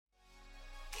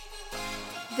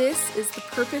This is the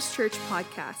Purpose Church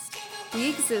podcast. We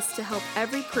exist to help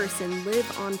every person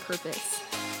live on purpose.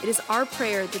 It is our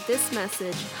prayer that this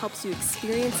message helps you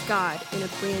experience God in a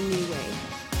brand new way.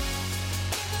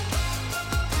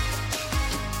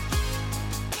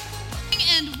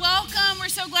 And welcome. We're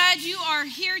so glad you are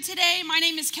here today. My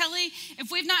name is Kelly.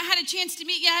 If we've not had a chance to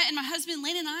meet yet, and my husband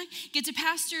Lynn and I get to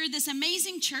pastor this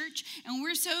amazing church, and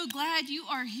we're so glad you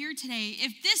are here today.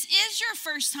 If this is your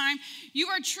first time, you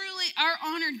are truly our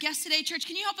honored guest today. Church,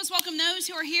 can you help us welcome those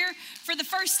who are here for the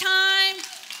first time?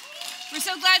 We're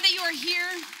so glad that you are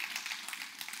here.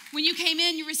 When you came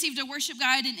in, you received a worship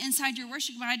guide, and inside your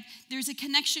worship guide, there's a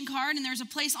connection card, and there's a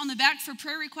place on the back for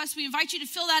prayer requests. We invite you to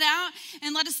fill that out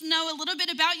and let us know a little bit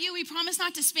about you. We promise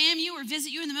not to spam you or visit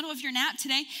you in the middle of your nap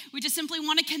today. We just simply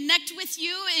want to connect with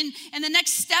you in the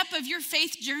next step of your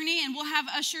faith journey, and we'll have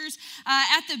ushers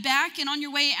at the back, and on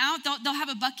your way out, they'll have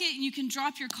a bucket, and you can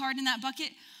drop your card in that bucket.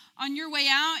 On your way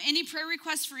out, any prayer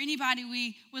requests for anybody,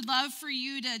 we would love for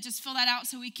you to just fill that out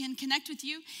so we can connect with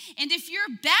you. And if you're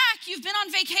back, you've been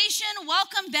on vacation,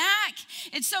 welcome back.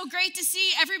 It's so great to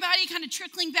see everybody kind of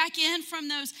trickling back in from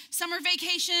those summer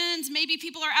vacations. Maybe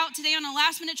people are out today on a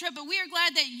last-minute trip, but we are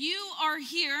glad that you are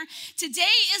here.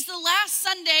 Today is the last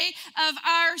Sunday of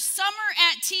our Summer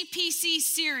at TPC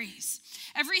series.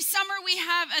 Every summer we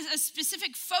have a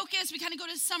specific focus. We kind of go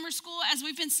to summer school, as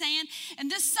we've been saying. And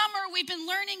this summer we've been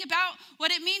learning about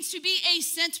what it means to be a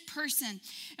sent person.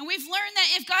 And we've learned that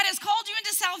if God has called you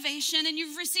into salvation and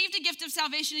you've received a gift of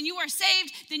salvation and you are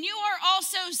saved, then you are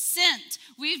also sent.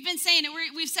 We've been saying it.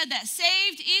 We've said that.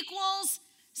 Saved equals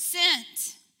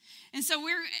sent. And so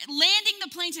we're landing the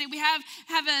plane today. We have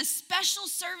a special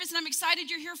service, and I'm excited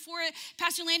you're here for it.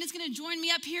 Pastor Landon's going to join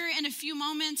me up here in a few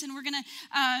moments, and we're going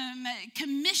to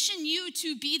commission you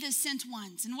to be the sent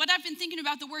ones. And what I've been thinking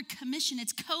about the word commission,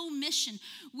 it's co-mission.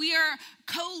 We are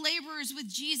co-laborers with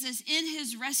Jesus in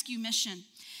his rescue mission.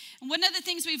 And one of the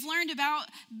things we've learned about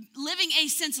living a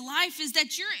sent life is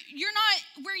that you're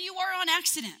not where you are on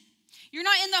accident. You're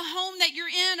not in the home that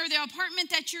you're in or the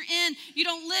apartment that you're in. You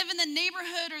don't live in the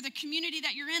neighborhood or the community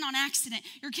that you're in on accident.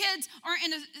 Your kids aren't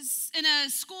in a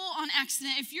school on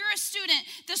accident. If you're a student,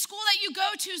 the school that you go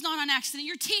to is not on accident.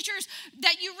 Your teachers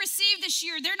that you received this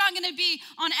year, they're not going to be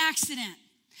on accident.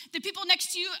 The people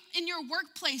next to you in your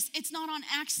workplace, it's not on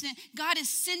accident. God is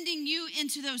sending you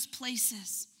into those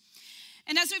places.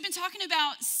 And as we've been talking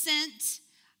about sent,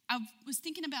 I was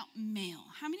thinking about mail.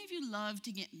 How many of you love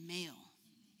to get mail?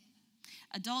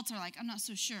 Adults are like, I'm not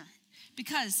so sure.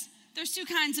 Because there's two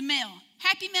kinds of mail,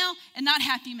 happy mail and not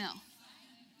happy mail.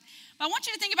 But I want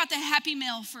you to think about the happy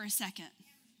mail for a second.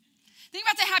 Think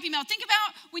about the happy mail. Think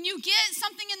about when you get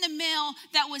something in the mail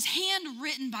that was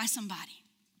handwritten by somebody.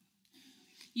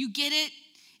 You get it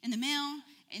in the mail,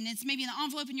 and it's maybe in an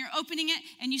envelope, and you're opening it,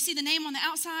 and you see the name on the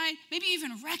outside. Maybe you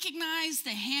even recognize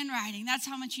the handwriting. That's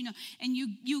how much you know. And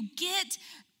you get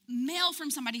mail from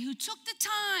somebody who took the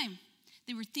time.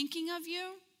 They were thinking of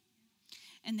you,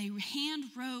 and they hand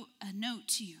wrote a note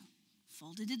to you,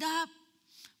 folded it up,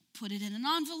 put it in an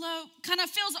envelope. Kind of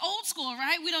feels old school,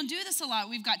 right? We don't do this a lot.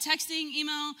 We've got texting,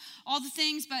 email, all the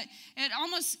things, but it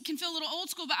almost can feel a little old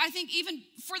school. But I think even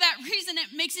for that reason, it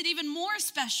makes it even more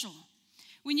special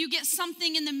when you get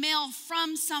something in the mail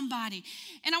from somebody.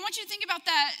 And I want you to think about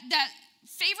that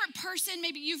favorite person,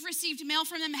 maybe you've received mail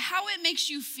from them, how it makes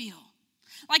you feel.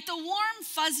 Like the warm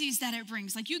fuzzies that it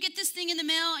brings. Like you get this thing in the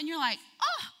mail and you're like,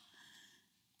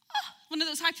 one of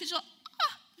those high-pitched,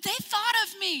 they thought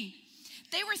of me.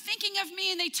 They were thinking of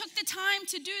me and they took the time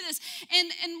to do this.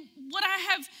 And what I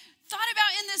have thought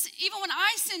about in this, even when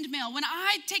I send mail, when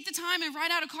I take the time and write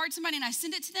out a card to somebody and I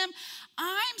send it to them,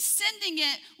 I'm sending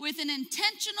it with an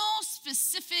intentional,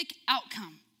 specific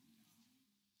outcome.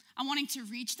 I'm wanting to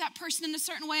reach that person in a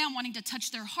certain way. I'm wanting to touch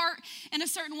their heart in a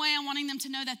certain way. I'm wanting them to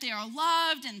know that they are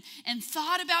loved and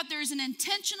thought about. There's an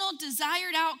intentional,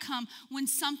 desired outcome when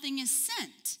something is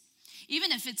sent.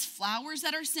 Even if it's flowers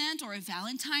that are sent or a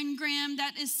Valentinegram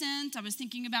that is sent. I was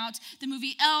thinking about the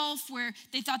movie Elf where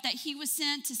they thought that he was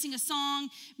sent to sing a song.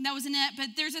 And that wasn't it.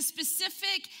 But there's a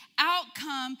specific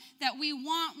outcome that we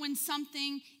want when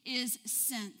something is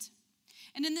sent.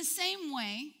 And in the same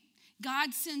way,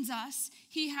 God sends us.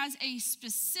 He has a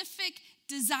specific,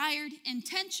 desired,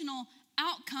 intentional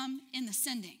outcome in the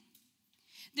sending.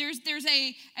 There's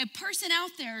a person out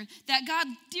there that God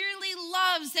dearly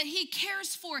loves, that he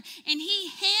cares for, and he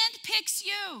handpicks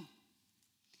you.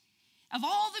 Of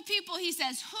all the people, he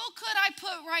says, who could I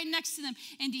put right next to them?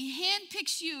 And he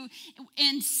handpicks you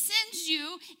and sends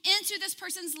you into this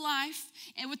person's life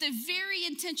and with a very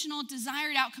intentional,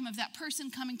 desired outcome of that person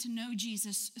coming to know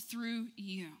Jesus through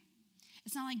you.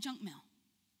 It's not like junk mail.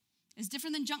 It's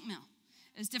different than junk mail.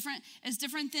 It's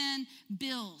different than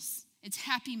bills. It's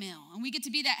happy mail. And we get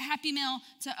to be that happy mail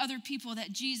to other people that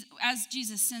as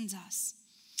Jesus sends us.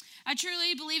 I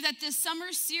truly believe that this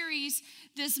summer series,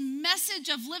 this message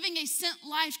of living a sent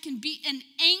life can be an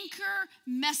anchor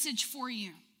message for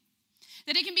you.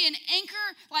 That it can be an anchor,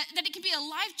 that it can be a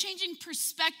life-changing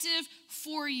perspective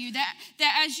for you. That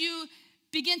as you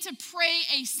begin to pray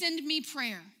a send me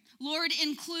prayer, Lord,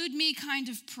 include me kind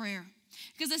of prayer.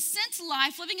 Because a sent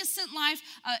life, living a sent life,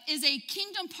 is a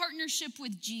kingdom partnership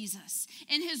with Jesus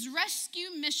in his rescue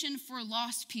mission for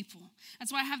lost people.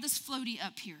 That's why I have this floaty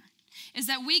up here, is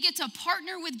that we get to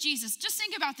partner with Jesus. Just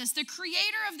think about this, the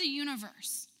creator of the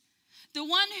universe, the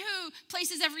one who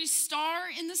places every star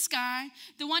in the sky,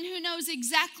 the one who knows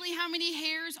exactly how many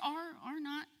hairs are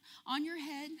not on your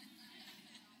head,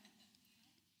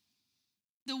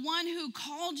 the one who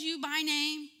called you by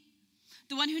name,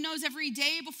 the one who knows every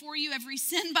day before you, every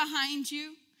sin behind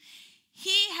you.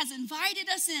 He has invited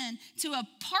us in to a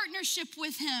partnership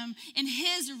with him in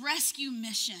his rescue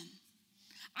mission.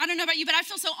 I don't know about you, but I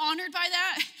feel so honored by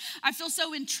that. I feel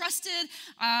so entrusted.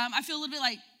 I feel a little bit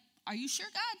like, are you sure,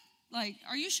 God? Like,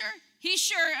 are you sure? He's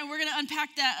sure, and we're going to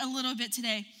unpack that a little bit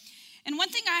today. And one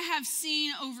thing I have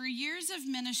seen over years of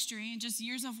ministry and just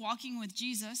years of walking with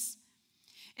Jesus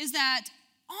is that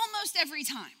almost every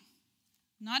time,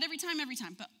 not every time,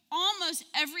 but almost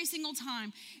every single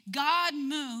time God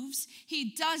moves,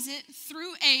 he does it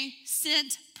through a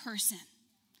sent person.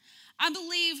 I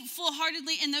believe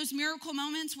full-heartedly in those miracle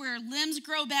moments where limbs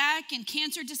grow back and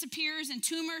cancer disappears and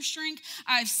tumors shrink.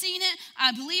 I've seen it.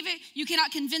 I believe it. You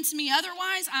cannot convince me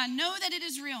otherwise. I know that it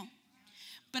is real.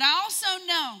 But I also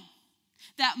know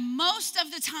that most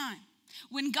of the time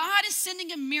when God is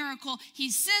sending a miracle,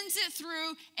 he sends it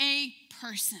through a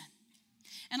person.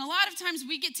 And a lot of times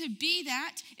we get to be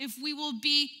that if we will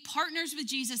be partners with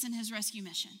Jesus in his rescue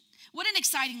mission. What an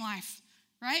exciting life,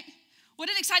 right? What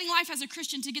an exciting life as a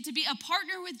Christian to get to be a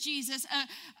partner with Jesus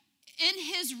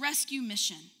in his rescue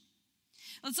mission.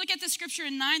 Let's look at the scripture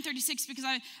in 9:36 because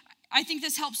I think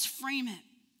this helps frame it.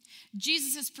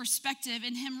 Jesus' perspective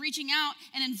and him reaching out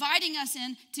and inviting us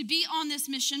in to be on this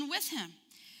mission with him.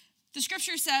 The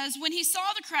scripture says, when he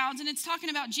saw the crowds, and it's talking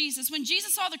about Jesus, when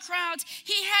Jesus saw the crowds,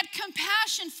 he had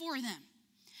compassion for them.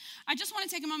 I just want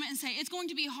to take a moment and say, it's going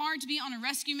to be hard to be on a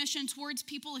rescue mission towards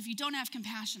people if you don't have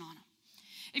compassion on them.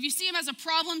 If you see them as a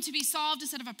problem to be solved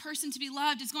instead of a person to be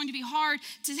loved, it's going to be hard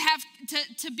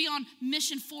to be on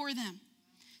mission for them,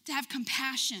 to have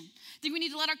compassion. I think we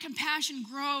need to let our compassion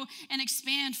grow and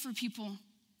expand for people.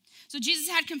 So Jesus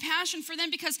had compassion for them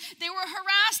because they were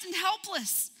harassed and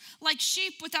helpless, like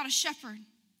sheep without a shepherd.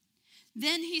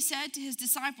 Then he said to his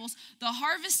disciples, the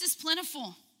harvest is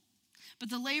plentiful, but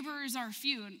the laborers are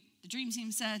few. And the dream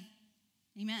team said,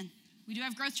 amen. We do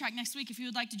have Growth Track next week if you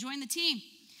would like to join the team.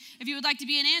 If you would like to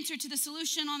be an answer to the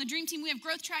solution on the dream team, we have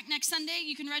Growth Track next Sunday.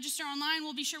 You can register online.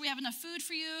 We'll be sure we have enough food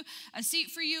for you, a seat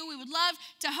for you. We would love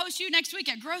to host you next week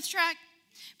at Growth Track.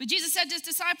 But Jesus said to his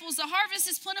disciples, the harvest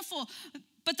is plentiful,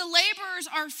 but the laborers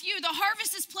are few. The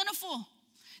harvest is plentiful.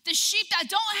 The sheep that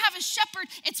don't have a shepherd,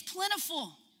 it's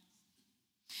plentiful.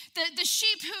 The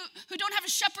sheep who don't have a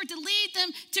shepherd to lead them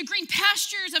to green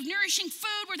pastures of nourishing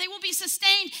food where they will be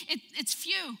sustained, it's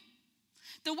few.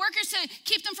 The workers to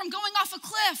keep them from going off a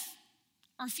cliff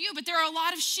are few, but there are a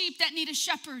lot of sheep that need a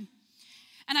shepherd.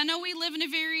 And I know we live in a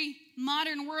very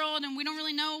modern world and we don't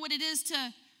really know what it is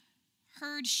to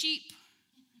herd sheep,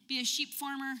 be a sheep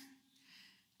farmer,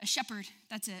 a shepherd,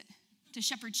 that's it, to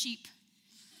shepherd sheep.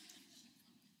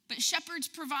 But shepherds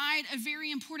provide a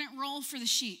very important role for the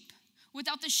sheep.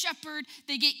 Without the shepherd,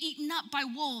 they get eaten up by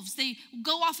wolves. They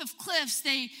go off of cliffs.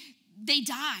 They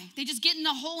die. They just get in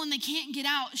a hole and they can't get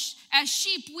out. As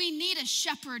sheep, we need a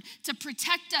shepherd to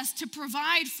protect us, to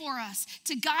provide for us,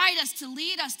 to guide us, to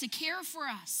lead us, to care for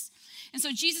us. And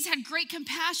so Jesus had great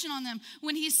compassion on them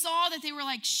when he saw that they were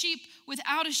like sheep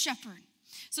without a shepherd.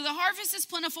 So the harvest is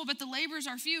plentiful, but the laborers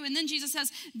are few. And then Jesus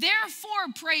says,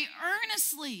 therefore pray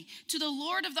earnestly to the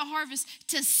Lord of the harvest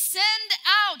to send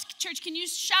out, church, can you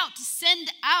shout, send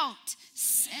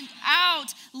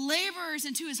out laborers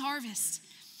into his harvest.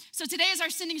 So today is our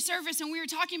sending service, and we were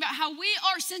talking about how we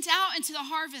are sent out into the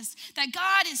harvest, that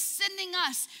God is sending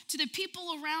us to the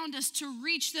people around us to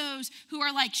reach those who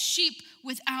are like sheep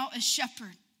without a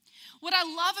shepherd. What I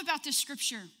love about this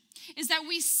scripture is that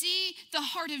we see the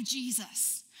heart of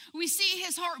Jesus. We see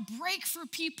his heart break for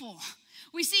people.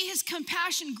 We see his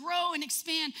compassion grow and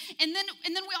expand. And then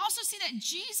we also see that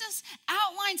Jesus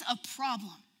outlines a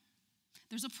problem.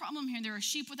 There's a problem here. There are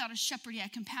sheep without a shepherd. He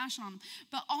had compassion on them.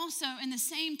 But also in the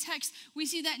same text, we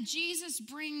see that Jesus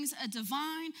brings a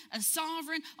divine, a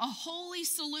sovereign, a holy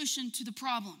solution to the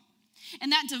problem.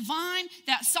 And that divine,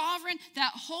 that sovereign,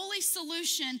 that holy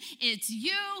solution, it's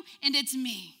you and it's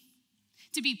me.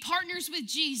 To be partners with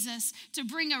Jesus to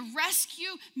bring a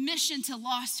rescue mission to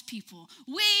lost people.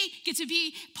 We get to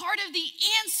be part of the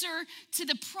answer to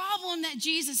the problem that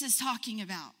Jesus is talking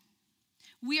about.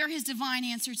 We are his divine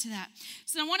answer to that.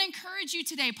 So I want to encourage you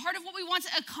today. Part of what we want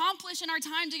to accomplish in our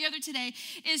time together today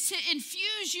is to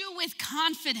infuse you with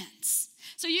confidence.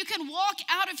 So you can walk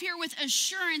out of here with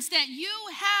assurance that you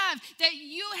have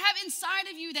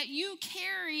inside of you, that you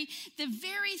carry the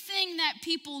very thing that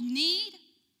people need,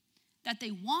 that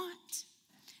they want,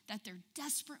 that they're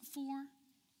desperate for,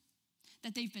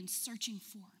 that they've been searching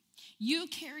for. You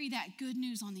carry that good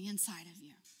news on the inside of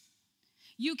you.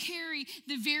 You carry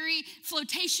the very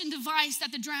flotation device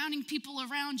that the drowning people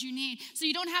around you need. So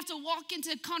you don't have to walk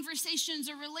into conversations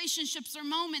or relationships or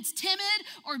moments timid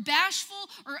or bashful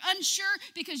or unsure,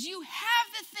 because you have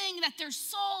the thing that their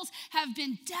souls have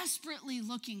been desperately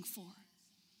looking for.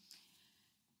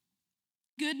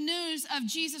 Good news of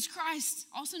Jesus Christ,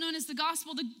 also known as the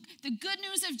gospel, the good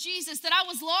news of Jesus, that I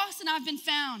was lost and I've been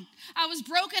found. I was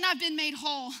broken, I've been made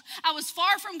whole. I was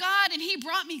far from God and he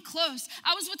brought me close.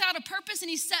 I was without a purpose and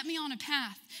he set me on a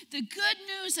path. The good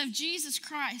news of Jesus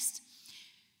Christ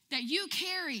that you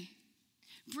carry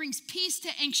brings peace to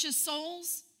anxious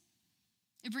souls.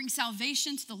 It brings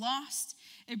salvation to the lost.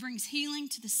 It brings healing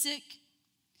to the sick.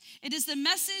 It is the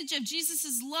message of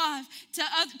Jesus' love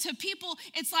to people.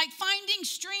 It's like finding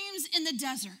streams in the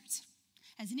desert.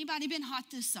 Has anybody been hot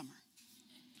this summer?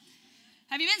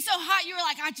 Have you been so hot you were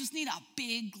like, I just need a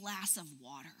big glass of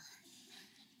water?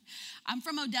 I'm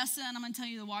from Odessa, and I'm going to tell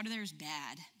you the water there is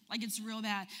bad. Like, it's real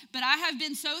bad. But I have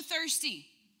been so thirsty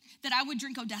that I would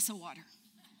drink Odessa water.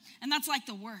 And that's like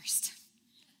the worst.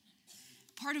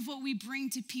 Part of what we bring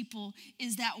to people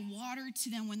is that water to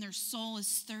them when their soul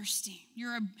is thirsty.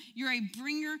 You're a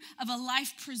bringer of a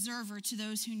life preserver to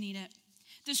those who need it.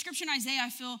 The scripture in Isaiah,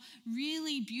 I feel,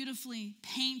 really beautifully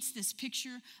paints this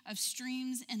picture of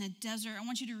streams in a desert. I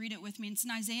want you to read it with me. It's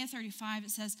in Isaiah 35. It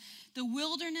says, the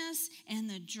wilderness and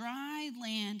the dry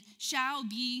land shall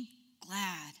be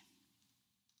glad.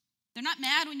 They're not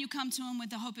mad when you come to them with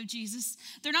the hope of Jesus.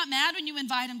 They're not mad when you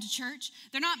invite them to church.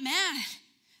 They're not mad.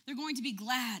 They're going to be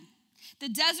glad. The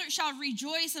desert shall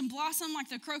rejoice and blossom like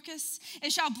the crocus.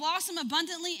 It shall blossom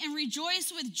abundantly and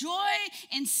rejoice with joy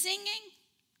and singing.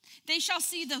 They shall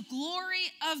see the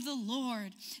glory of the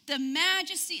Lord, the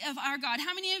majesty of our God.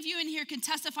 How many of you in here can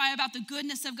testify about the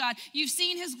goodness of God? You've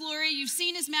seen his glory. You've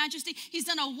seen his majesty. He's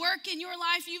done a work in your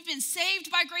life. You've been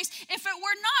saved by grace. If it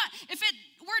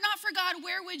were not for God,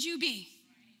 where would you be?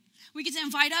 We get to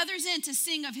invite others in to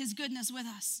sing of his goodness with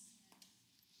us.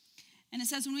 And it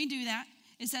says when we do that,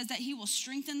 it says that he will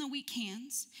strengthen the weak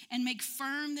hands and make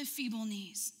firm the feeble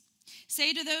knees.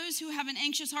 Say to those who have an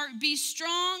anxious heart, be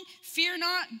strong, fear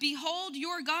not. Behold,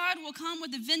 your God will come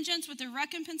with the vengeance, with the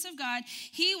recompense of God.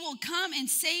 He will come and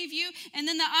save you. And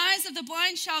then the eyes of the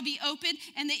blind shall be opened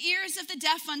and the ears of the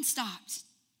deaf unstopped.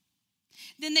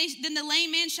 Then the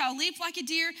lame man shall leap like a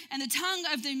deer, and the tongue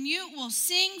of the mute will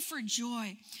sing for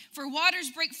joy. For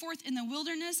waters break forth in the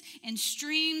wilderness and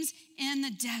streams in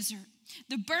the desert.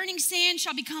 The burning sand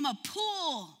shall become a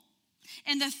pool,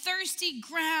 and the thirsty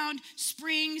ground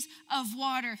springs of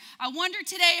water. I wonder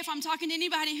today if I'm talking to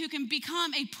anybody who can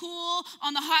become a pool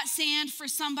on the hot sand for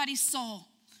somebody's soul.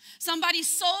 Somebody's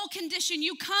soul condition.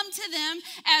 You come to them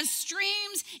as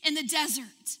streams in the desert.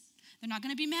 They're not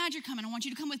going to be mad you're coming. I want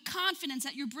you to come with confidence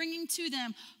that you're bringing to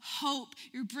them hope.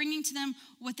 You're bringing to them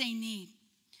what they need.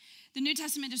 The New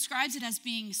Testament describes it as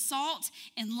being salt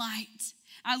and light.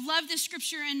 I love this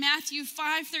scripture in Matthew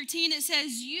 5:13. It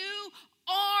says, you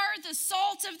are the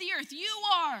salt of the earth. You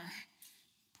are.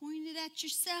 Point it at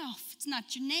yourself. It's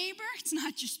not your neighbor. It's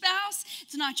not your spouse.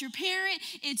 It's not your parent.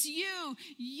 It's you.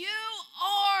 You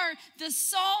are the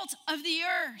salt of the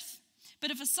earth. But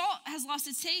if a salt has lost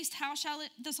its taste, how shall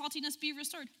the saltiness be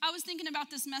restored? I was thinking about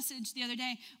this message the other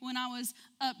day when I was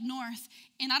up north.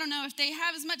 And I don't know if they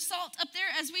have as much salt up there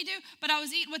as we do, but I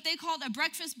was eating what they called a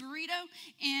breakfast burrito.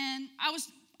 And I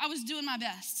was doing my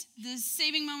best. The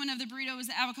saving moment of the burrito was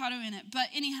the avocado in it. But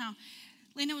anyhow,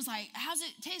 Lena was like, how's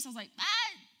it taste? I was like,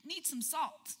 I need some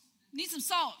salt. Need some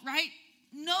salt, right?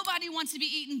 Nobody wants to be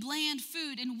eating bland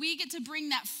food, and we get to bring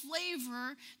that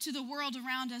flavor to the world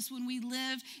around us when we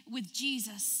live with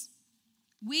Jesus.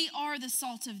 We are the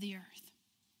salt of the earth.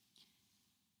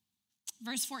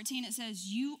 Verse 14, it says,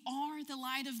 you are the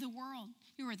light of the world.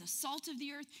 You are the salt of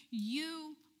the earth.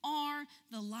 You are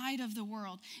the light of the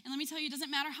world. And let me tell you, it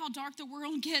doesn't matter how dark the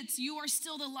world gets, you are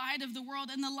still the light of the world.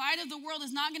 And the light of the world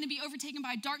is not going to be overtaken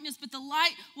by darkness, but the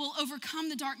light will overcome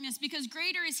the darkness, because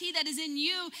greater is he that is in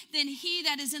you than he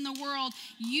that is in the world.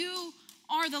 You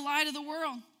are the light of the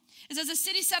world. It says, a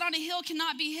city set on a hill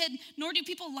cannot be hidden, nor do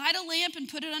people light a lamp and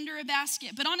put it under a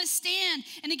basket, but on a stand,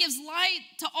 and it gives light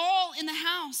to all in the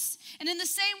house. And in the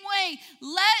same way,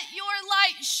 let your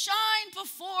light shine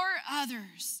before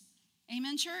others.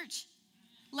 Amen, church?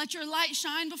 Let your light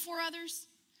shine before others.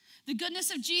 The goodness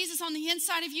of Jesus on the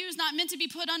inside of you is not meant to be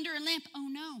put under a lamp. Oh,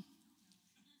 no.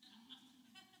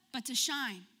 But to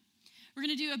shine. We're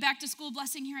going to do a back to school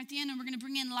blessing here at the end, and we're going to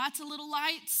bring in lots of little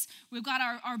lights. We've got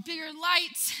our bigger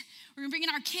lights. We're going to bring in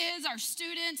our kids, our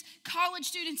students, college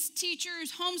students,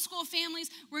 teachers, homeschool families.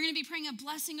 We're going to be praying a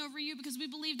blessing over you, because we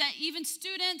believe that even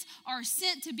students are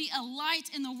sent to be a light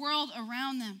in the world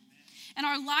around them. And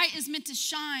our light is meant to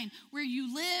shine where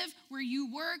you live, where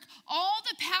you work, all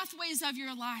the pathways of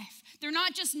your life. They're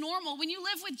not just normal. When you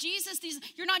live with Jesus,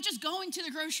 you're not just going to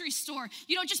the grocery store.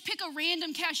 You don't just pick a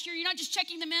random cashier. You're not just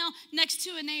checking the mail next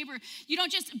to a neighbor. You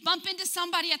don't just bump into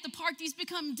somebody at the park. These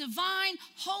become divine,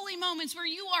 holy moments where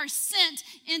you are sent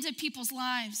into people's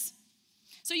lives.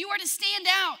 So you are to stand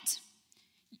out.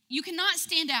 You cannot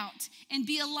stand out and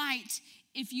be a light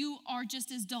if you are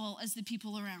just as dull as the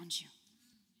people around you.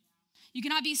 You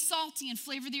cannot be salty and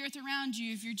flavor the earth around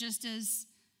you if you're just as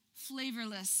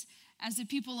flavorless as the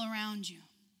people around you.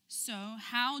 So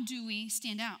how do we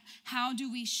stand out? How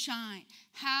do we shine?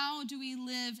 How do we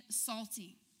live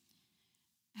salty?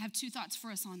 I have two thoughts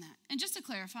for us on that. And just to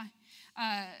clarify,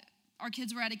 our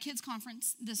kids were at a kids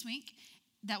conference this week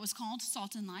that was called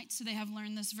Salt and Light, so they have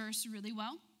learned this verse really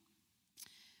well.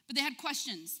 But they had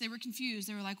questions. They were confused.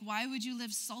 They were like, why would you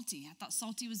live salty? I thought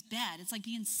salty was bad. It's like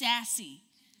being sassy.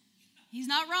 He's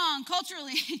not wrong.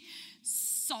 Culturally,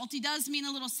 salty does mean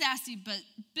a little sassy, but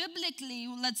biblically,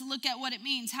 let's look at what it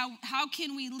means. How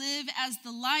can we live as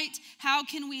the light? How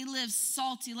can we live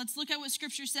salty? Let's look at what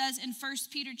Scripture says in 1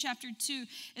 Peter chapter 2.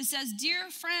 It says, dear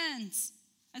friends,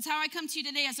 that's how I come to you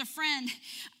today as a friend.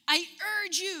 I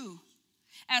urge you,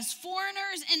 as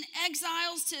foreigners and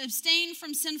exiles, to abstain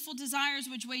from sinful desires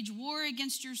which wage war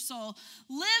against your soul.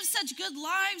 Live such good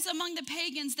lives among the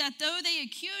pagans that though they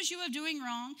accuse you of doing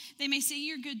wrong, they may see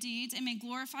your good deeds and may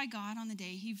glorify God on the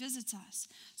day he visits us.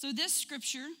 So this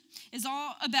scripture is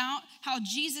all about how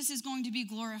Jesus is going to be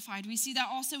glorified. We see that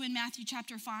also in Matthew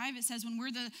chapter 5. It says when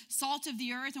we're the salt of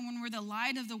the earth and when we're the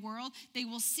light of the world, they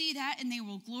will see that and they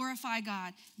will glorify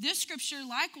God. This scripture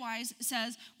likewise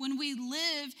says when we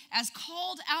live as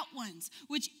called out ones,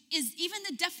 which is even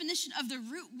the definition of the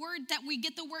root word that we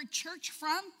get the word church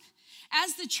from.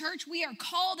 As the church, we are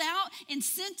called out and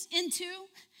sent into.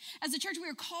 As a church, we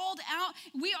are called out.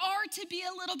 We are to be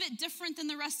a little bit different than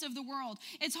the rest of the world.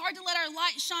 It's hard to let our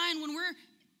light shine when we're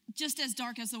just as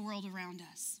dark as the world around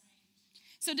us.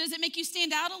 So does it make you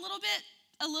stand out a little bit?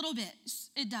 A little bit.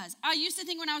 It does. I used to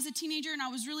think when I was a teenager and I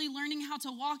was really learning how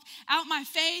to walk out my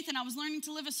faith and I was learning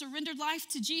to live a surrendered life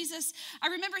to Jesus, I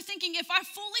remember thinking if I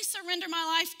fully surrender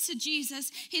my life to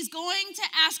Jesus, he's going to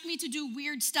ask me to do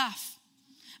weird stuff.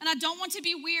 And I don't want to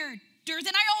be weirder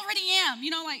than I already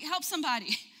am. Like help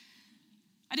somebody.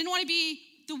 I didn't want to be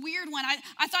the weird one.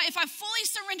 I thought if I fully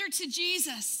surrendered to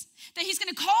Jesus, that he's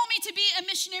going to call me to be a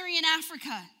missionary in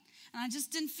Africa. And I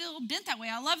just didn't feel bent that way.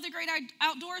 I love the great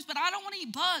outdoors, but I don't want to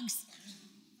eat bugs.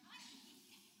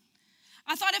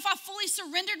 I thought if I fully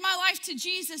surrendered my life to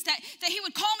Jesus, that he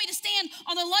would call me to stand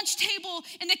on the lunch table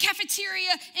in the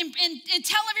cafeteria and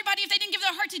tell everybody if they didn't give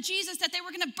their heart to Jesus that they were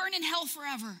going to burn in hell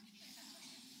forever.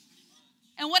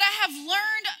 And what I have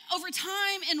learned over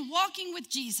time in walking with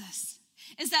Jesus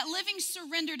is that living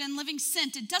surrendered and living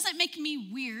sent, it doesn't make me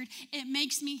weird, it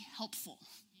makes me helpful.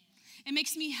 It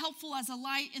makes me helpful as a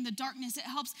light in the darkness. It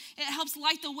helps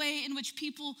light the way in which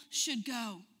people should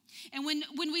go. And when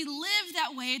we live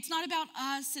that way, it's not about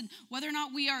us and whether or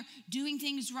not we are doing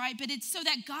things right, but it's so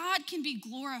that God can be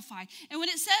glorified. And when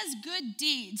it says good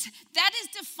deeds, that is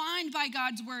defined by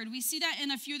God's word. We see that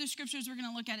in a few of the scriptures we're going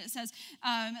to look at. It says,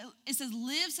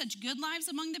 live such good lives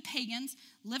among the pagans,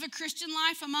 live a Christian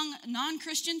life among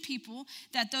non-Christian people,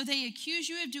 that though they accuse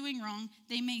you of doing wrong,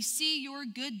 they may see your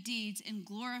good deeds and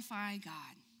glorify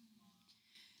God.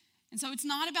 And so it's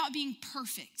not about being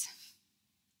perfect,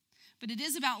 but it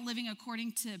is about living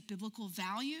according to biblical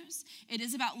values. It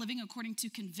is about living according to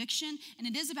conviction, and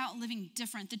it is about living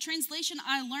different. The translation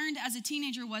I learned as a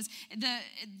teenager was,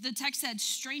 the text said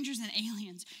strangers and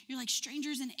aliens. You're like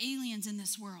strangers and aliens in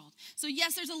this world. So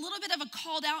yes, there's a little bit of a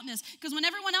called outness, because when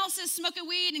everyone else is smoking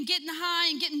weed and getting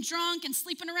high and getting drunk and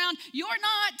sleeping around, you're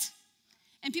not.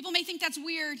 And people may think that's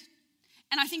weird.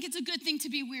 And I think it's a good thing to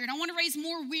be weird. I want to raise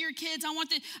more weird kids. I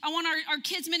want our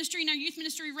kids ministry and our youth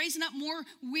ministry raising up more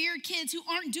weird kids who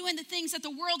aren't doing the things that the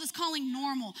world is calling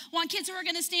normal. I want kids who are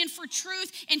going to stand for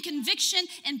truth and conviction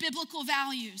and biblical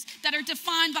values that are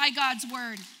defined by God's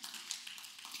word.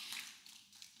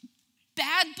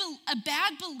 A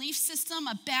bad belief system,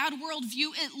 a bad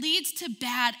worldview, it leads to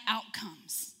bad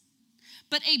outcomes.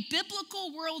 But a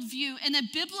biblical worldview and a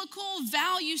biblical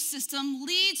value system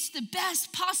leads to the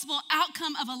best possible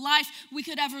outcome of a life we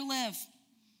could ever live.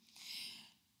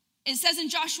 It says in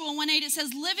Joshua 1:8, it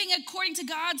says, living according to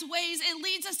God's ways, it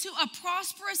leads us to a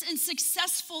prosperous and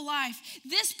successful life.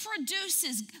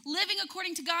 Living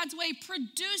according to God's way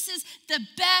produces the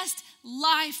best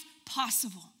life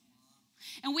possible.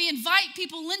 And we invite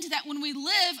people into that when we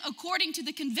live according to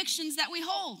the convictions that we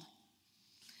hold.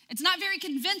 It's not very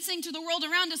convincing to the world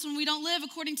around us when we don't live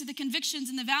according to the convictions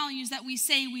and the values that we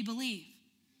say we believe.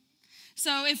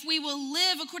 So if we will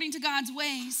live according to God's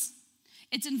ways,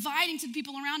 it's inviting to the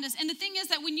people around us. And the thing is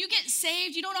that when you get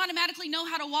saved, you don't automatically know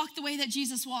how to walk the way that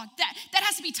Jesus walked. That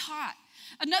has to be taught.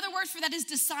 Another word for that is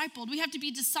discipled. We have to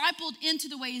be discipled into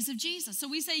the ways of Jesus. So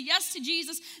we say yes to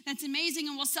Jesus, that's amazing,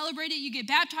 and we'll celebrate it. You get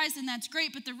baptized, and that's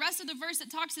great. But the rest of the verse that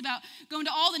talks about going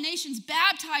to all the nations,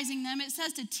 baptizing them, it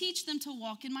says to teach them to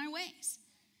walk in my ways.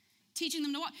 Teaching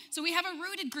them to walk. So we have a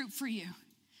rooted group for you.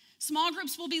 Small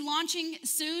groups will be launching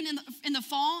soon in the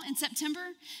fall, in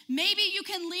September. Maybe you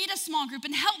can lead a small group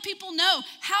and help people know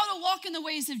how to walk in the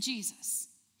ways of Jesus.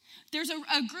 There's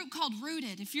a group called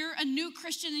Rooted. If you're a new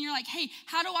Christian and you're like, hey,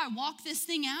 how do I walk this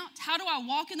thing out? How do I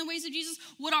walk in the ways of Jesus?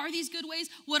 What are these good ways?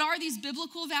 What are these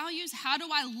biblical values? How do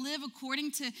I live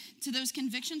according to those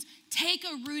convictions? Take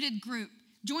a Rooted group.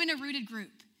 Join a Rooted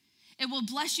group. It will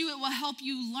bless you. It will help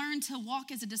you learn to walk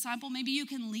as a disciple. Maybe you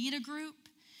can lead a group.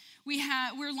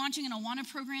 We're launching an Awana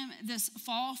program this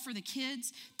fall for the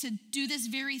kids to do this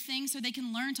very thing so they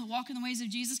can learn to walk in the ways of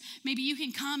Jesus. Maybe you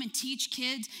can come and teach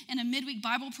kids in a midweek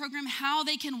Bible program how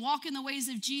they can walk in the ways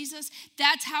of Jesus.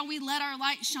 That's how we let our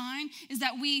light shine, is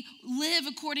that we live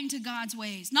according to God's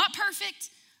ways. Not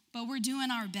perfect, but we're doing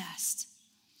our best.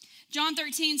 John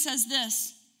 13 says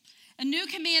this, a new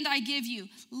command I give you,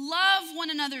 love one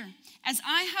another. As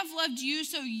I have loved you,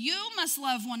 so you must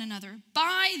love one another.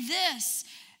 By this,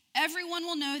 everyone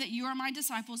will know that you are my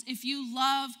disciples if you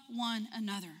love one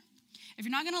another. If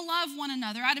you're not going to love one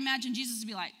another, I'd imagine Jesus would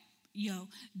be like, yo,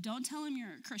 don't tell him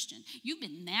you're a Christian. You've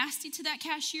been nasty to that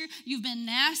cashier. You've been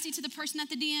nasty to the person at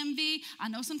the DMV. I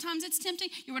know sometimes it's tempting.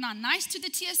 You were not nice to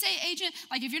the TSA agent.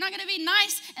 Like, if you're not going to be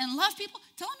nice and love people,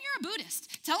 tell them you're a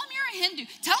Buddhist. Tell them you're a Hindu.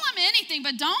 Tell them anything,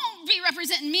 but don't be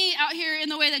representing me out here in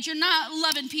the way that you're not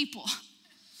loving people.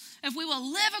 If we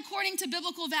will live according to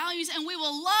biblical values and we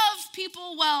will love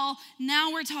people well,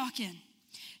 now we're talking.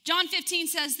 John 15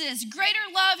 says this, greater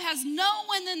love has no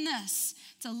one than this,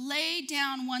 to lay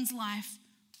down one's life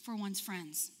for one's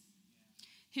friends.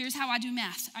 Here's how I do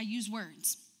math. I use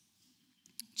words.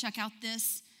 Check out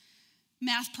this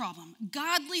math problem.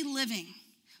 Godly living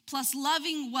plus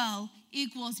loving well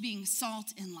equals being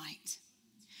salt and light.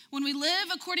 When we live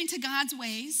according to God's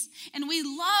ways and we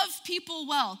love people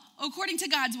well, according to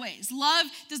God's ways, love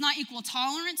does not equal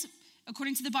tolerance.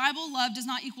 According to the Bible, love does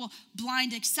not equal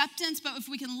blind acceptance. But if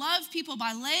we can love people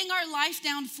by laying our life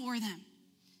down for them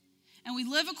and we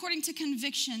live according to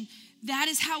conviction, that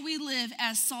is how we live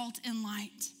as salt and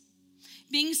light.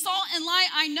 Being salt and light,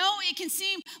 I know it can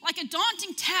seem like a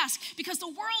daunting task because the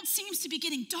world seems to be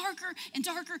getting darker and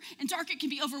darker and darker. It can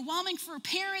be overwhelming for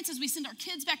parents as we send our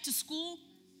kids back to school.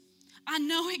 I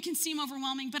know it can seem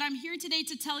overwhelming, but I'm here today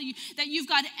to tell you that you've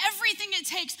got everything it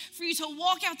takes for you to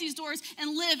walk out these doors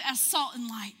and live as salt and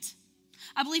light.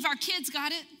 I believe our kids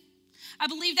got it. I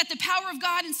believe that the power of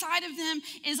God inside of them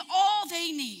is all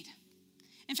they need.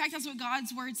 In fact, that's what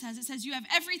God's word says. It says you have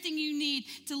everything you need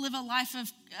to live a life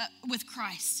with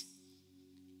Christ.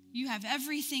 You have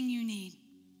everything you need.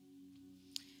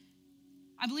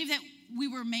 I believe that we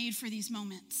were made for these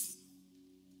moments.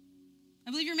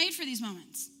 I believe you're made for these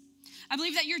moments. I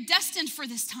believe that you're destined for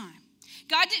this time.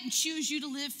 God didn't choose you to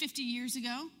live 50 years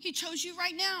ago. He chose you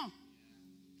right now.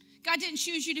 God didn't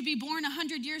choose you to be born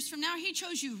 100 years from now. He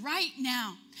chose you right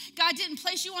now. God didn't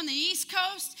place you on the East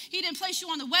Coast. He didn't place you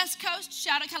on the West Coast.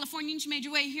 Shout out Californians, you made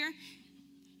your way here.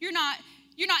 You're not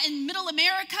in middle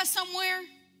America somewhere.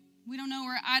 We don't know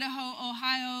where Idaho,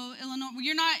 Ohio, Illinois.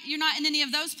 You're not in any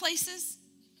of those places.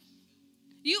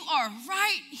 You are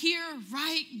right here,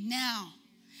 right now.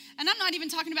 And I'm not even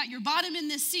talking about your bottom in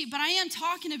this seat, but I am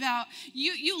talking about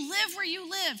you live where you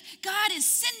live. God is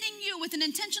sending you with an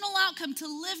intentional outcome to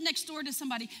live next door to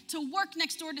somebody, to work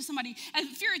next door to somebody. And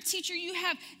if you're a teacher, you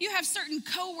have certain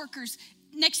coworkers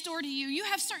next door to you. You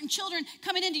have certain children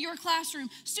coming into your classroom.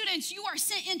 Students, you are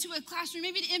sent into a classroom,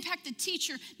 maybe to impact the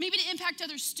teacher, maybe to impact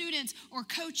other students or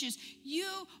coaches. You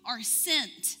are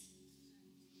sent.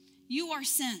 You are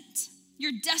sent.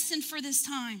 You're destined for this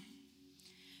time.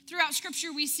 Throughout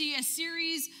Scripture, we see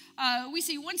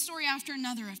one story after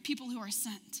another of people who are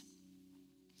sent.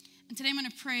 And today I'm going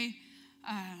to pray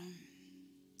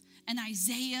an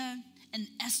Isaiah and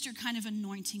Esther kind of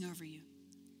anointing over you.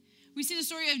 We see the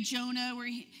story of Jonah where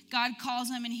God calls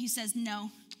him and he says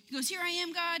no. He goes, "Here I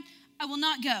am, God, I will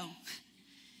not go."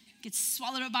 Gets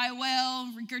swallowed up by a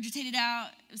whale, regurgitated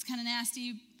out. It was kind of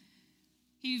nasty.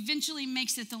 He eventually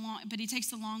makes it but he takes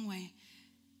the long way.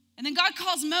 And then God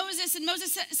calls Moses, and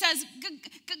Moses says,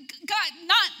 "God,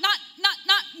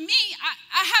 not me.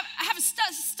 I have a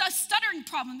stuttering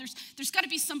problem. There's got to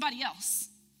be somebody else."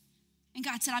 And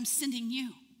God said, "I'm sending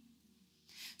you."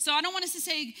 So I don't want us to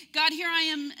say, "God, here I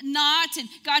am not," and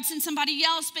God send somebody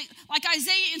else. But like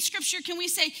Isaiah in Scripture, can we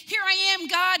say, "Here I am,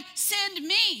 God, send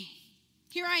me.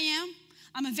 Here I am.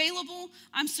 I'm available.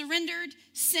 I'm surrendered.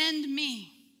 Send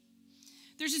me."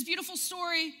 There's this beautiful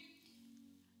story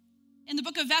in the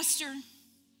book of Esther,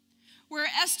 where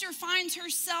Esther finds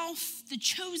herself the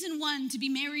chosen one to be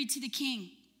married to the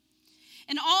king.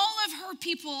 And all of her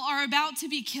people are about to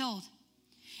be killed.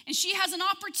 And she has an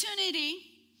opportunity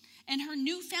in her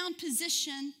newfound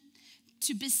position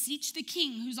to beseech the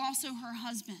king, who's also her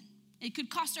husband. It could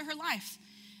cost her life.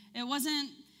 It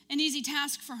wasn't an easy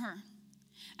task for her.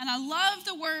 And I love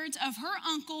the words of her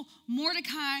uncle,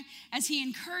 Mordecai, as he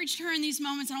encouraged her in these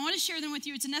moments. And I want to share them with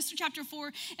you. It's in Esther chapter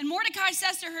 4. And Mordecai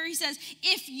says to her, he says,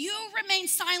 "If you remain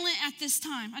silent at this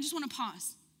time," I just want to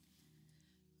pause.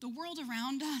 The world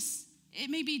around us, it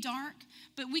may be dark,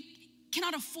 but we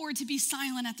cannot afford to be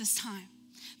silent at this time.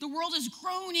 The world is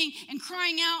groaning and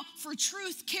crying out for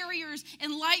truth carriers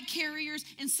and light carriers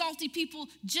and salty people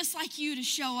just like you to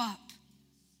show up.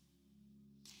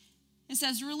 It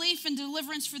says, "Relief and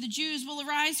deliverance for the Jews will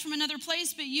arise from another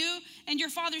place, but you and your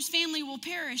father's family will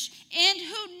perish. And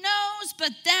who knows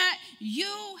but that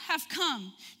you have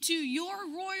come to your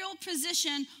royal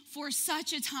position for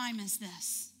such a time as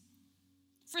this."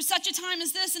 For such a time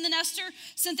as this. And then Esther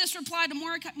sent this reply to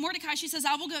Mordecai. She says,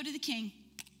 "I will go to the king,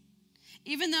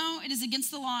 even though it is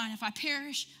against the law, and if I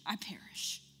perish, I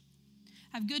perish."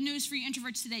 I have good news for you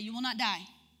introverts today. You will not die.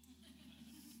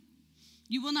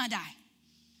 You will not die.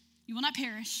 You will not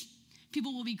perish.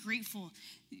 People will be grateful.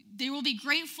 They will be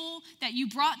grateful that you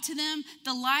brought to them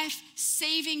the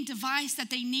life-saving device that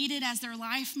they needed as their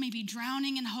life may be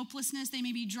drowning in hopelessness. They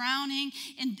may be drowning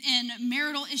in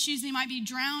marital issues. They might be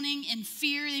drowning in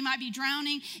fear. They might be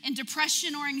drowning in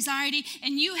depression or anxiety.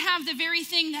 And you have the very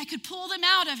thing that could pull them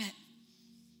out of it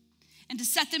and to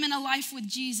set them in a life with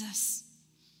Jesus.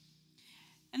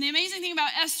 And the amazing thing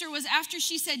about Esther was after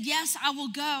she said, "Yes, I will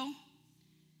go,"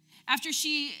 after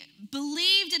she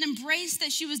believed and embraced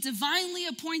that she was divinely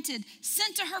appointed,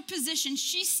 sent to her position,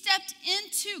 she stepped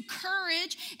into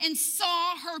courage and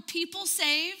saw her people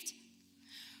saved.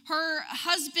 Her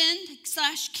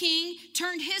husband/king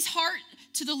turned his heart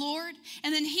to the Lord,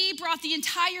 and then he brought the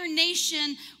entire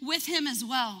nation with him as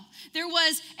well. There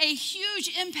was a huge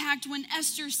impact when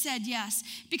Esther said yes,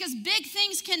 because big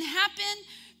things can happen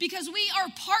because we are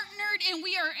partnered and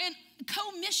we are in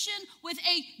co-mission with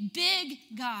a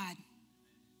big God.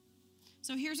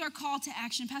 So here's our call to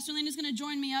action. Pastor Lane is going to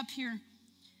join me up here.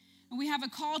 And we have a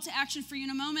call to action for you in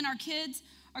a moment. Our kids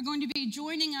are going to be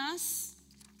joining us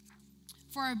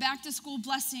for our back to school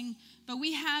blessing. But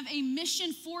we have a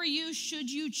mission for you should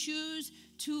you choose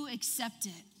to accept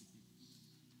it.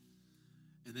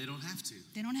 And they don't have to.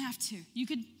 They don't have to. They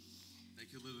could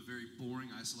live a very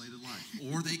boring, isolated life.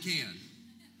 Or they can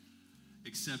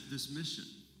accept this mission.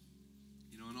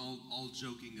 And all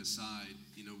joking aside,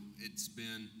 it's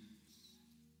been,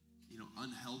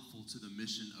 unhelpful to the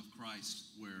mission of Christ,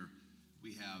 where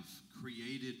we have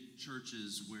created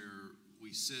churches where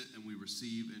we sit and we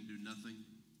receive and do nothing.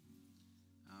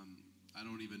 I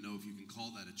don't even know if you can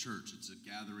call that a church. It's a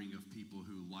gathering of people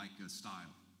who like a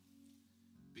style.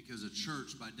 Because a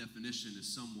church, by definition, is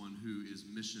someone who is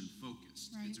mission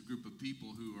focused. Right. It's a group of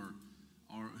people who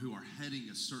are heading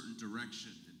a certain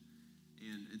direction.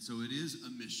 And so it is a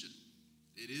mission.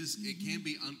 It can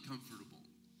be uncomfortable.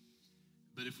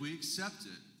 But if we accept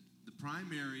it, the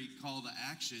primary call to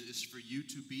action is for you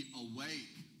to be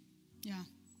awake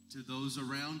to those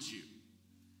around you.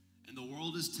 And the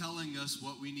world is telling us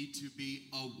what we need to be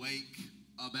awake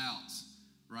about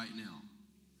right now,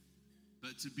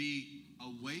 but to be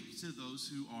awake to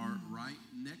those who are right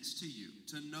next to you,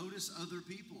 to notice other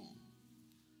people,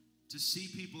 to see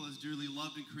people as dearly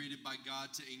loved and created by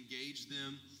God, to engage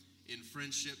them in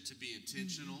friendship, to be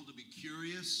intentional, to be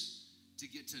curious, to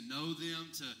get to know them,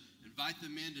 to invite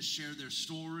them in to share their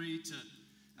story,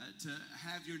 to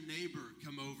have your neighbor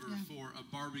come over for a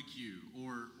barbecue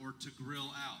or to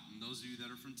grill out. And those of you that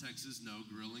are from Texas know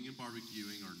grilling and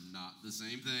barbecuing are not the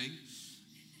same thing.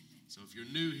 So if you're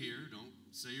new here, don't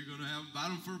say you're going to invite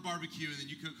them for a barbecue and then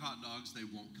you cook hot dogs. They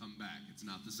won't come back. It's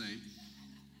not the same.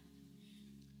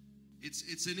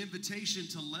 It's an invitation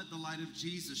to let the light of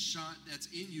Jesus shine that's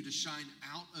in you, to shine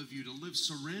out of you, to live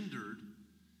surrendered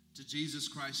to Jesus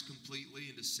Christ completely,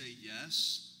 and to say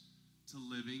yes to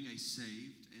living a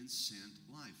saved and sent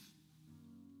life.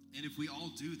 And if we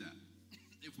all do that,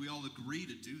 if we all agree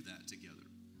to do that together,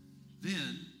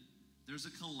 then there's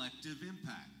a collective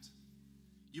impact.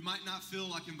 You might not feel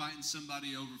like inviting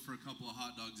somebody over for a couple of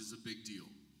hot dogs is a big deal,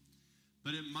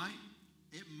 but it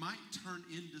might turn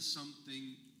into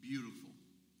something beautiful.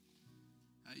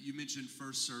 You mentioned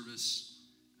first service,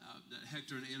 that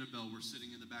Hector and Annabelle were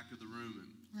sitting in the back of the room,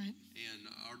 and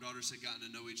our daughters had gotten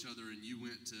to know each other, and you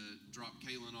went to drop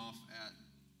Kaylin off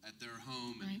at their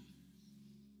home,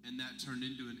 and that turned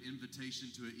into an invitation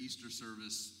to an Easter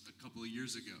service a couple of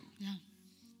years ago. Yeah.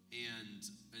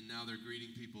 And now they're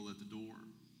greeting people at the door.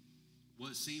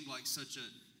 What seemed like such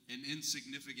an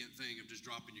insignificant thing of just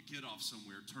dropping your kid off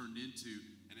somewhere turned into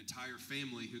an entire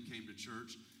family who came to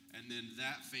church. And then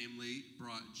that family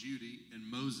brought Judy and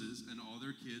Moses and all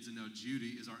their kids, and now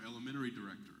Judy is our elementary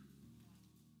director.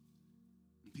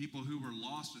 And people who were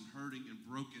lost and hurting and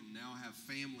broken now have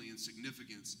family and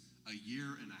significance a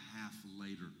year and a half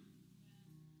later.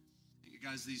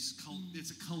 Guys,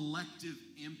 it's a collective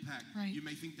impact. Right. You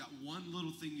may think that one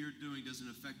little thing you're doing doesn't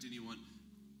affect anyone,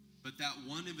 but that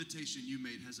one invitation you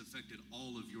made has affected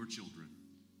all of your children.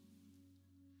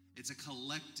 It's a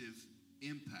collective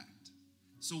impact.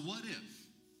 So what if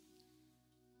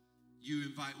you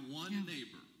invite one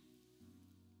neighbor,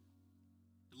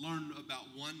 learn about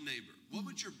one neighbor? What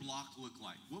would your block look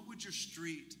like? What would your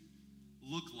street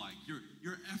look like?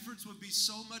 Your efforts would be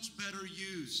so much better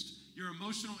used. Your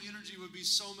emotional energy would be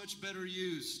so much better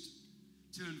used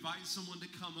to invite someone to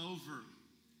come over.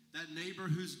 That neighbor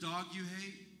whose dog you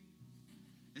hate,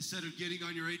 instead of getting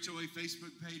on your HOA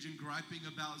Facebook page and griping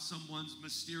about someone's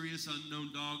mysterious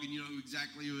unknown dog and you know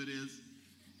exactly who it is,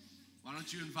 why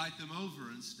don't you invite them over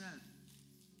instead?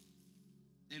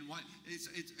 And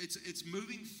it's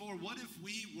moving forward. What if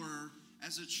we were,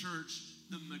 as a church,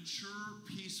 the mature,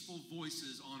 peaceful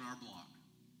voices on our block?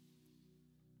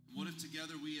 What if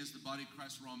together we, as the body of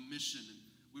Christ, were on mission and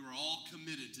we were all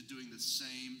committed to doing the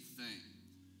same thing?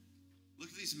 Look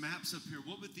at these maps up here.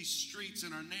 What would these streets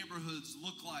in our neighborhoods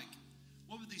look like?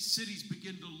 What would these cities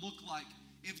begin to look like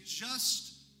if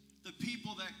just the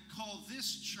people that call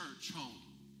this church home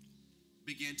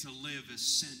began to live as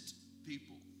sent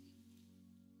people?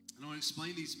 And I want to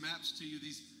explain these maps to you.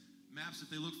 These maps, if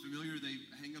they look familiar, they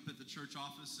hang up at the church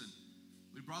office, and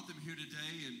we brought them here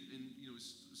today, and you know,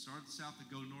 start south and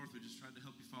go north. We just tried to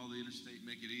help you follow the interstate,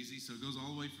 make it easy. So it goes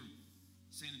all the way from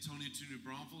San Antonio to New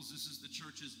Braunfels. This is the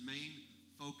church's main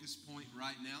focus point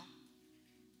right now.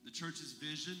 The church's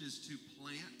vision is to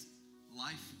plant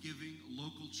life-giving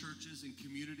local churches and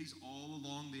communities all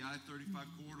along the I-35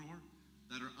 corridor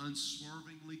that are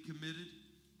unswervingly committed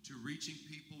to reaching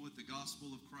people with the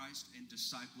gospel of Christ and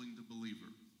discipling the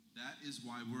believer. That is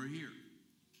why we're here.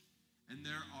 And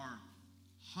there are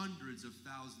hundreds of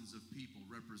thousands of people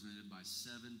represented by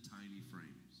 7 tiny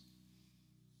frames.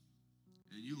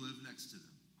 And you live next to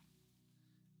them.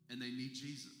 And they need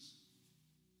Jesus.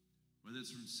 Whether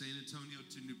it's from San Antonio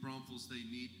to New Braunfels, they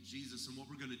need Jesus. And what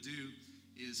we're going to do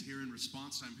is here in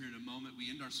response time, here in a moment, we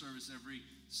end our service every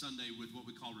Sunday with what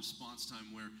we call response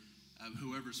time, where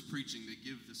whoever's preaching, they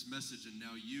give this message, and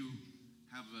now you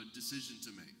have a decision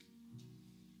to make.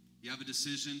 You have a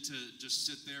decision to just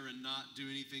sit there and not do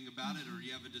anything about it, or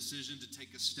you have a decision to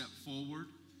take a step forward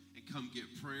and come get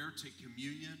prayer, take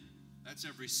communion. That's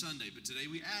every Sunday, but today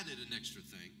we added an extra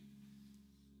thing.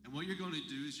 And what you're going to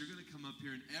do is you're going to come up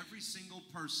here, and every single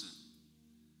person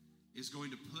is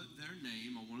going to put their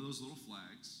name on one of those little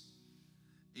flags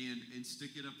and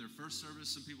stick it up there. First service,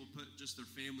 some people put just their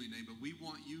family name, but we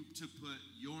want you to put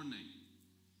your name.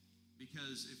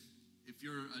 Because if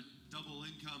you're a double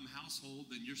income household,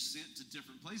 then you're sent to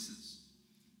different places.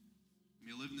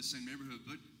 You live in the same neighborhood,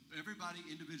 but everybody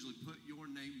individually put your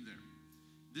name there.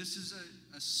 This is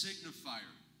a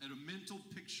signifier and a mental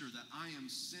picture that I am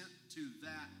sent to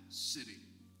that city.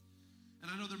 And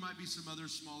I know there might be some other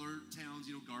smaller towns,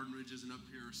 Garden Ridge isn't up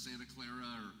here, or Santa Clara,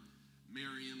 or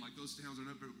Marion, like those towns aren't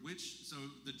up here. So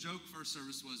the joke first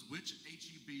service was, which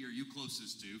HEB are you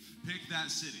closest to? Pick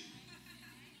that city.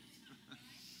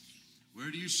 Where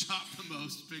do you shop the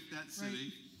most? Pick that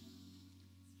city.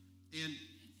 Right. And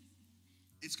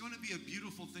it's going to be a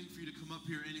beautiful thing for you to come up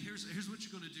here. And here's what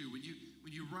you're going to do. When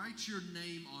you write your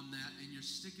name on that and you're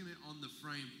sticking it on the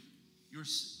frame,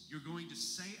 you're going to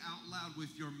say out loud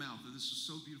with your mouth, and this is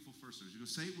so beautiful first service. You're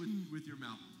going to say it with your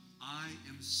mouth. I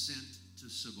am sent to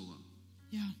Cibolo.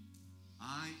 Yeah.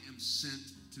 I am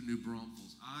sent to New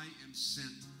Braunfels. I am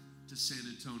sent to San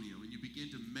Antonio. And you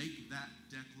begin to make that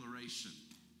declaration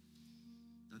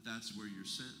that that's where you're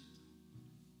sent.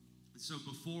 And so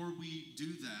before we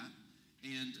do that,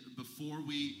 and before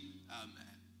we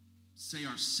say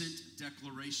our sent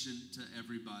declaration to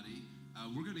everybody,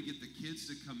 we're going to get the kids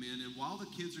to come in. And while the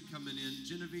kids are coming in,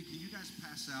 Genevieve, can you guys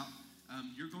pass out?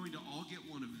 You're going to all get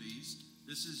one of these.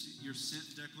 This is your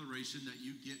sent declaration that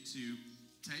you get to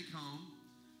take home.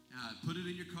 Put it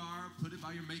in your car, put it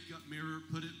by your makeup mirror,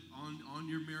 put it on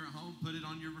your mirror at home, put it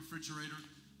on your refrigerator,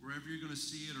 wherever you're going to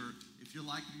see it. Or if you're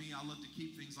like me, I love to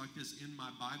keep things like this in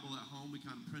my Bible at home. We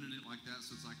kind of printed it like that,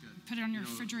 so it's like put it on your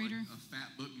refrigerator. Like a fat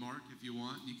bookmark if you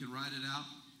want. You can write it out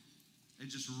and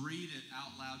just read it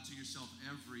out loud to yourself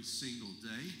every single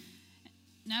day.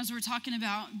 And as we're talking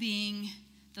about being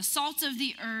the salt of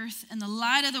the earth and the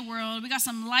light of the world, we got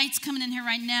some lights coming in here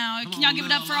right now. Can y'all give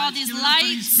it up for all these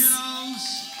lights?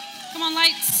 Come on,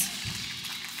 lights.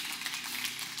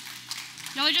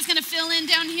 Y'all are just going to fill in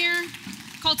down here.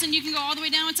 Colton, you can go all the way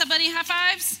down. What's up, buddy? High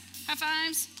fives? High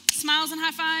fives? Smiles and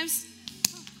high fives?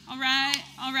 All right,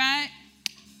 all right.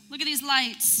 Look at these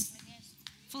lights.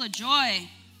 Full of joy.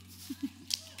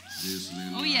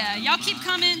 Oh, yeah. Y'all keep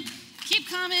coming. Keep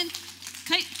coming.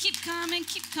 Keep coming.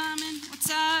 Keep coming. What's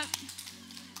up?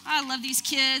 I love these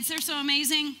kids. They're so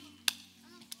amazing.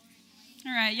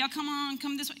 All right, y'all come on.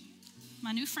 Come this way.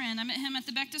 My new friend. I met him at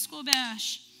the back to school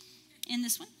bash. In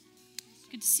this one.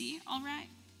 Good to see you. All right.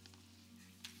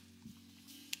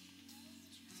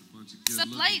 Sup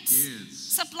lights.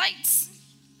 Sup lights.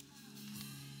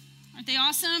 Aren't they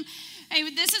awesome? Hey,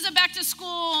 this is a back to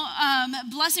school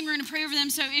blessing. We're going to pray over them.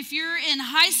 So if you're in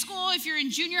high school, if you're in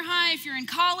junior high, if you're in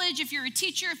college, if you're a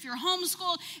teacher, if you're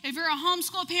homeschooled, if you're a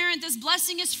homeschool parent, this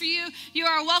blessing is for you. You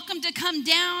are welcome to come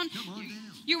down. Come on down.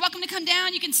 You're welcome to come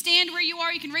down. You can stand where you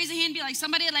are. You can raise a hand and be like,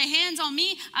 somebody lay hands on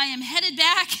me. I am headed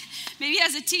back. Maybe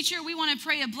as a teacher, we want to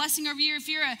pray a blessing over you. If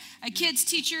you're a kid's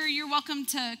teacher, you're welcome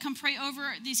to come pray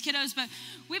over these kiddos. But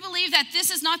we believe that this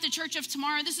is not the church of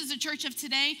tomorrow. This is the church of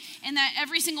today, and that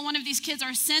every single one of these kids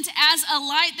are sent as a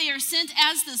light. They are sent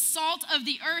as the salt of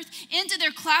the earth into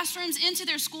their classrooms, into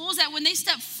their schools, that when they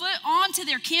step foot onto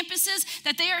their campuses,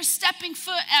 that they are stepping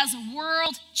foot as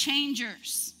world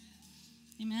changers.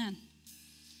 Amen.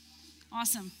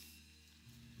 Awesome.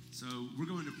 So we're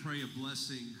going to pray a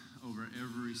blessing over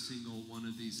every single one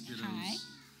of these kiddos. Okay.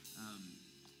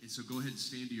 And so go ahead and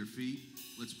stand to your feet.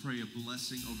 Let's pray a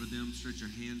blessing over them. Stretch your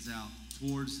hands out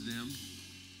towards them.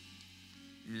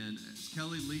 And as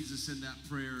Kelly leads us in that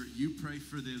prayer, you pray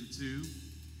for them too.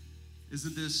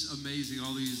 Isn't this amazing?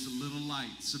 All these little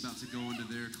lights about to go into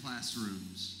their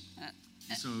classrooms.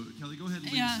 So Kelly, go ahead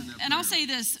and lead us in that prayer. And I'll say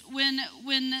this, when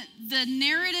the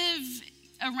narrative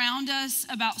around us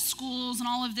about schools and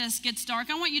all of this gets dark,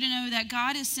 I want you to know that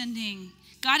God is sending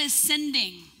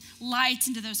light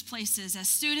into those places. As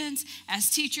students, as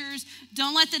teachers,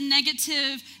 don't let the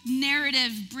negative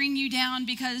narrative bring you down,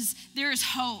 because there is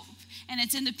hope. And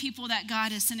it's in the people that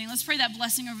God is sending. Let's pray that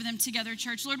blessing over them together,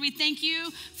 church. Lord, we thank you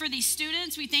for these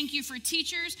students. We thank you for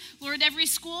teachers. Lord, every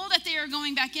school that they are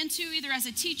going back into, either as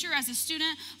a teacher, as a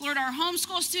student. Lord, our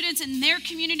homeschool students in their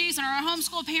communities, and our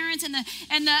homeschool parents and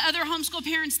the other homeschool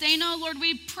parents they know. Lord,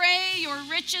 we pray your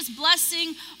richest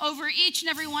blessing over each and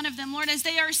every one of them. Lord, as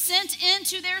they are sent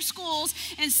into their schools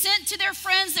and sent to their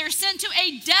friends, they're sent to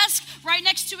a desk right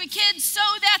next to a kid so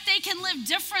that they can live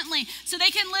differently, so they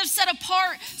can live set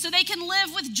apart, so they can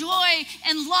live with joy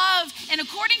and love and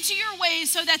according to your ways,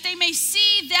 so that they may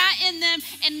see that in them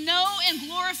and know and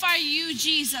glorify you,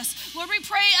 Jesus. Lord, we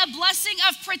pray a blessing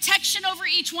of protection over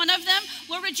each one of them.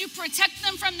 Lord, would you protect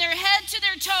them from their head to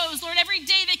their toes? Lord, every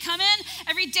day they come in,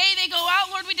 every day they go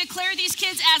out, Lord, we declare these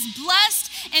kids as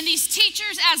blessed and these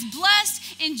teachers as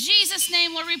blessed. In Jesus'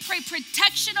 name, Lord, we pray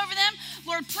protection over them.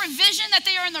 Lord, provision that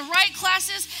they are in the right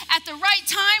classes at the right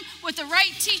time with the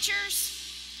right teachers.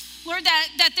 Lord,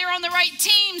 that they're on the right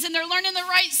teams and they're learning the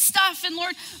right stuff. And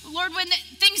Lord, when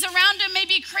things around them may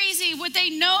be crazy, would they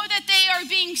know that they are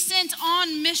being sent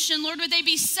on mission? Lord, would they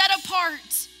be set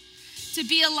apart to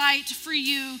be a light for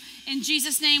you In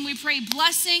Jesus' name, we pray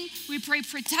blessing, we pray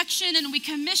protection, and we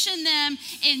commission them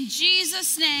in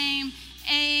Jesus' name.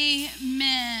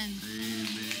 Amen. Amen.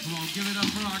 Come on, give it up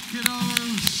for our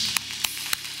kiddos.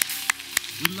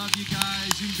 We love you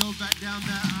guys. You can go back down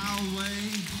that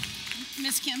aisleway.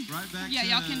 Miss Kim. Right back yeah, to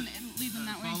y'all can lead them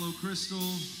that way. Follow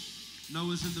Crystal.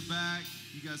 Noah's in the back.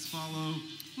 You guys follow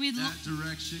that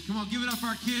direction. Come on, give it up for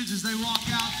our kids as they walk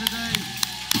out today.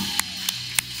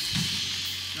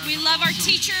 We love our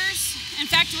teachers. In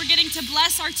fact, we're getting to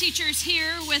bless our teachers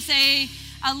here with a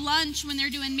lunch when they're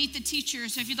doing Meet the Teacher.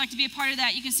 So if you'd like to be a part of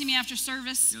that, you can see me after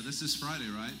service. Yeah, this is Friday,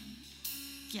 right?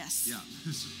 Yes. Yeah.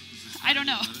 This is I don't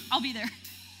know. 11th. I'll be there.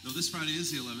 No, this Friday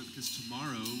is the 11th because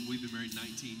tomorrow we've been married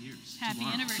 19 years. Happy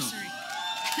anniversary.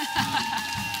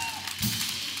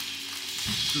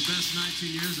 It's the best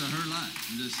 19 years of her life.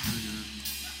 I'm just telling you that.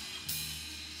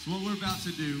 So what we're about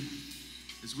to do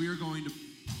is we are going to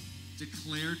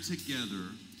declare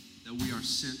together that we are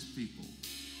sent people.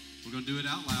 We're going to do it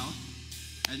out loud,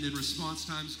 and then response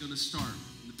time is going to start.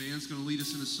 The band's going to lead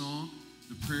us in a song.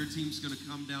 The prayer team's going to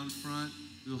come down front.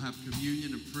 We'll have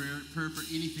communion and prayer for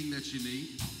anything that you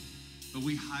need. But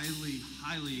we highly,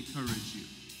 highly encourage you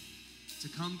to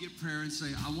come get prayer and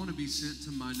say, I want to be sent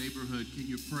to my neighborhood. Can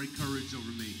you pray courage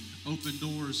over me? Open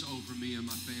doors over me and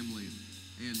my family,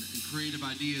 and creative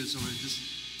ideas over it. Just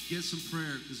get some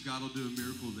prayer because God will do a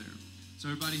miracle there. So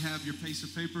everybody have your piece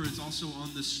of paper. It's also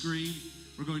on the screen.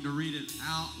 We're going to read it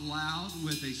out loud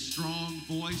with a strong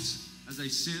voice as a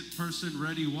sent person.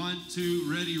 Ready? 1, 2,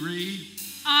 ready, read.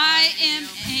 I am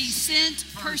a sent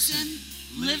person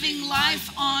living life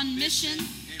on mission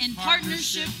in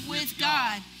partnership with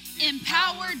God,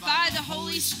 empowered by the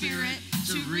Holy Spirit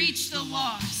to reach the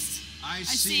lost. I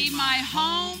see my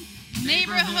home,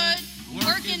 neighborhood,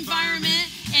 work environment,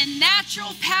 and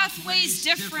natural pathways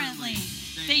differently.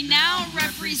 They now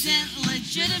represent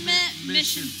legitimate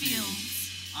mission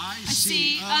fields. I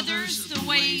see others the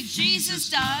way Jesus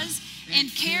does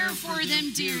and care for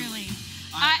them dearly.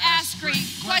 I ask great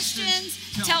questions,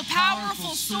 tell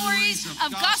powerful stories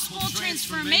of gospel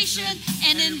transformation,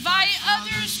 and invite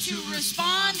others to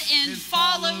respond and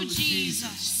follow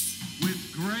Jesus.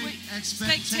 With great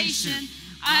expectation,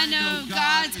 I know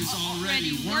God is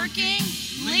already working,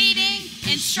 leading,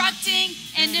 instructing,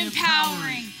 and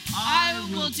empowering. I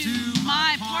will do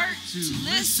my part to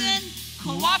listen,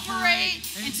 cooperate,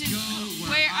 and to go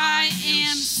where I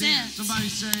am sent. Somebody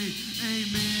say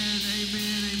amen,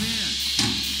 amen, amen.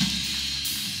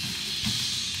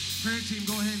 Prayer team,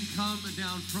 go ahead and come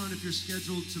down front if you're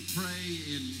scheduled to pray.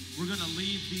 And we're going to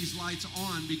leave these lights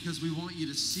on because we want you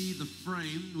to see the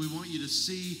frame. We want you to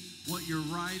see what you're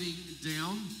writing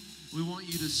down. We want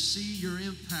you to see your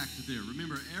impact there.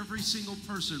 Remember, every single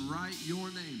person, write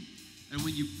your name. And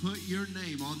when you put your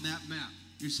name on that map,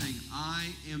 you're saying,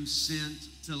 I am sent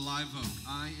to Live Oak.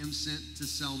 I am sent to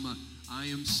Selma. I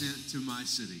am sent to my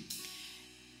city.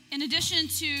 In addition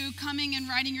to coming and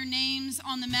writing your names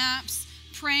on the maps,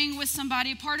 praying with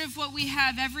somebody, part of what we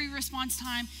have every response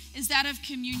time is that of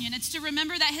communion. It's to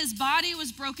remember that his body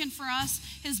was broken for us,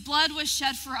 his blood was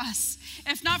shed for us.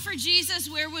 If not for Jesus,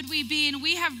 where would we be? And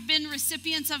we have been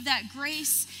recipients of that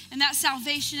grace and that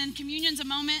salvation, and communion's a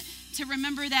moment to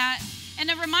remember that. And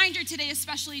a reminder today,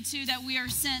 especially too, that we are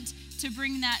sent to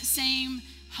bring that same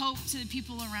hope to the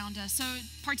people around us. So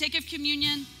partake of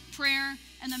communion, prayer,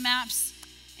 and the maps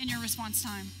in your response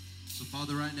time. So,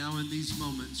 Father, right now in these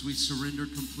moments, we surrender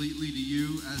completely to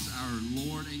you as our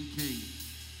Lord and King.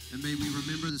 And may we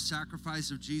remember the sacrifice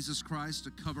of Jesus Christ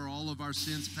to cover all of our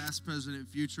sins, past, present, and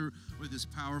future, with his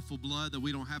powerful blood, that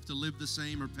we don't have to live the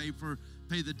same or pay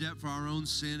the debt for our own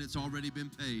sin. It's already been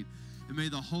paid. And may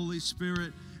the Holy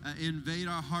Spirit invade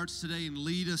our hearts today and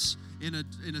lead us in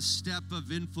a step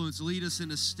of influence, lead us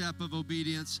in a step of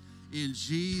obedience. In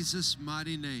Jesus'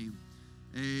 mighty name.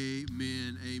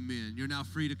 Amen, amen. You're now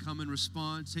free to come and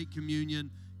respond, take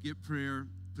communion, get prayer,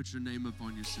 put your name up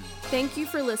on your sin. Thank you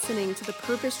for listening to the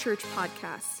Purpose Church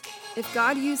podcast. If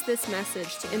God used this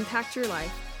message to impact your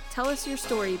life, tell us your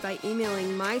story by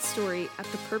emailing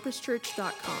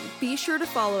mystory@thepurposechurch.com. Be sure to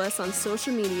follow us on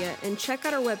social media and check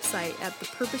out our website at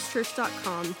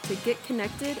thepurposechurch.com to get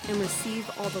connected and receive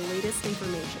all the latest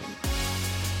information.